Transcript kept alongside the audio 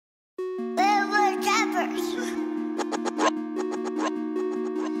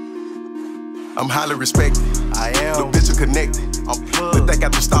I'm highly respected. I am. Little bitch, I'm connected. I'm plugged. Look, they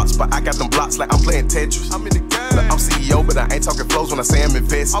got them stocks, but I got them blocks like I'm playing Tetris. I'm in the game. Look, I'm CEO, but I ain't talking flows when I say I'm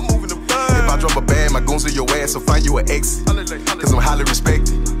invested. I'm moving them guns. If I drop a bag, my goons in your ass, so find you an exit. Cause I'm highly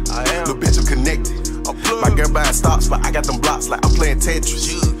respected. I am. Little bitch, I'm connected. I'm plugged. My girl buying stocks, but I got them blocks like I'm playing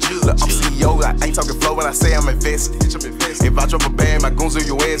Tetris. Look, I'm CEO, I ain't talking flow when I say I'm invested. If I drop a bag, my goons in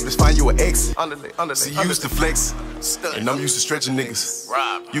your ass, bitch, find you an exit. See, you used to flex, and I'm used to stretching niggas.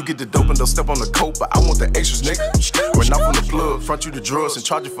 You get the dope and don't step on the coke, but I want the extras, nigga. When I'm from the plug, front you the drugs and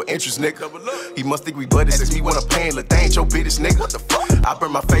charge you for interest, nigga. He must think we buddies, since me wanna pay, look, they ain't your business, nigga. What the fuck? I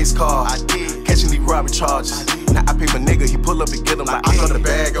burn my face card, I did. Catching these robbery charges. Now I pay my nigga, he pull up and get him like I got the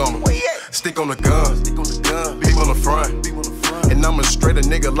bag on him. Stick on the gun, beam on the front. And I'm a straighter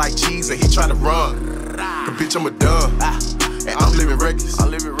nigga like cheese and he tryna run. Cause bitch, I'm a dumb. And I'm living reckless.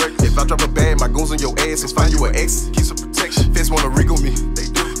 If I drop a bag, my goons on your ass and find you an exit. Keep some protection. Feds wanna wriggle me, they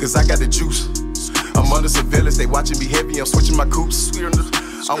do. Cause I got the juice. I'm under surveillance, they watching me heavy, I'm switching my coops.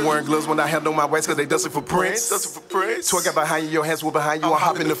 I'm wearing gloves when I handle my waist cause they dustin' for prints. Twerk out behind you, your hands were behind you, I'm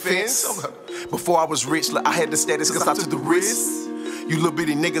hopping the fence. Before I was rich, look, I had the status cause I took the risk. You little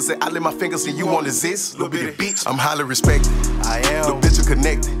bitty niggas say I lick my fingers and you won't exist. Little bitty bitch, I'm highly respected. I am. Little bitch, I'm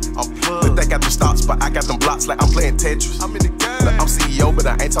connected. I'm plugged. Look, they got them stocks, but I got them blocks like I'm playing Tetris. I'm in the game. Look, I'm CEO, but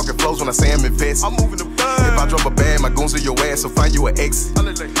I ain't talking flows when I say I'm invested. I'm moving them guns. If I drop a bag, my goons in your ass, so find you an exit.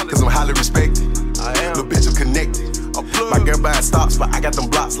 Cause I'm highly respected. I am. Little bitch, I'm connected. I'm plugged. My girl buying stocks, but I got them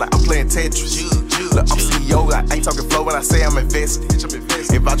blocks like I'm playing Tetris. Look, I'm CEO, I ain't talking flow when I say I'm invested.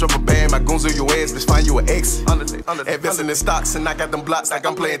 If I drop a bag, my goons in your ass, bitch, find you an exit. Investing in stocks and I got them blocks like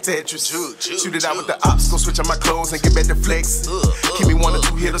I'm playing Tetris. Shoot it out with the ops, go switch on my clothes and get back to flex. Keep me 1 or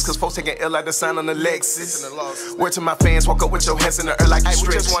 2 hitters, cause folks taking L like the sign on the Lexus. Word to my fans, walk up with your hands in the air like you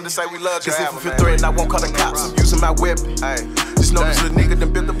stretch. Just wanted to say we love you. Cause if you feel threatened, I won't call the cops, I'm using my weapon. Just know this little nigga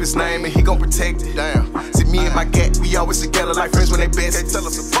done built up his name and he gon' protect it. See, me and my gat, we always together like friends when they best.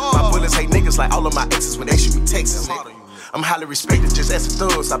 My bullets hate niggas like all of my exes when they shoot me Texas. I'm highly respected, just ask the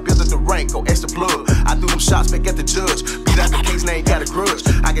thugs. I built up the rank, go extra plug. I threw them shots back at the judge. Beat out the case, now ain't got a grudge.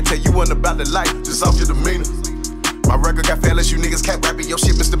 I can tell you wasn't about the life, just off your demeanor. My record got fellas, you niggas can't rap it, your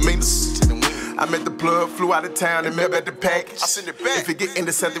shit misdemeanors. I met the plug, flew out of town and mailed back the package. I send it back. If it get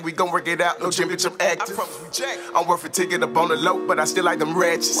intercepted, we gon' work it out. No gym, bitch, I'm active. I'm worth a ticket up on the low, but I still like them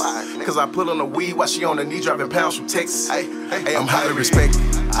ratchets. Cause I pull on the weed while she on the knee driving pounds from Texas. Hey, I'm highly respected.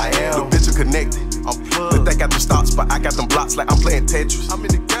 I am. Little bitch, I'm connected. I'm plugged. Look, they got them stocks, but I got them blocks like I'm playing Tetris. I'm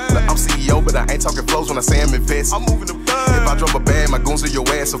in the game. Look, I'm CEO, but I ain't talking flows when I say I'm invested. I'm moving them guns. If I drop a bag, my goons in your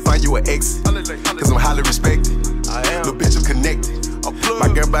ass, so find you an exit. Cause I'm highly respected. I am. Little bitch, I'm connected. I'm plugged. My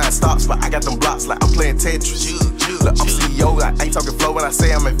girl buying stocks, but I got them blocks like I'm playing Tetris. Look, I'm CEO, I ain't talking flow when I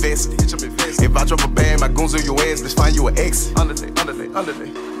say I'm invested. If I drop a bag, my goons in your ass, let's find you an exit. Underlay.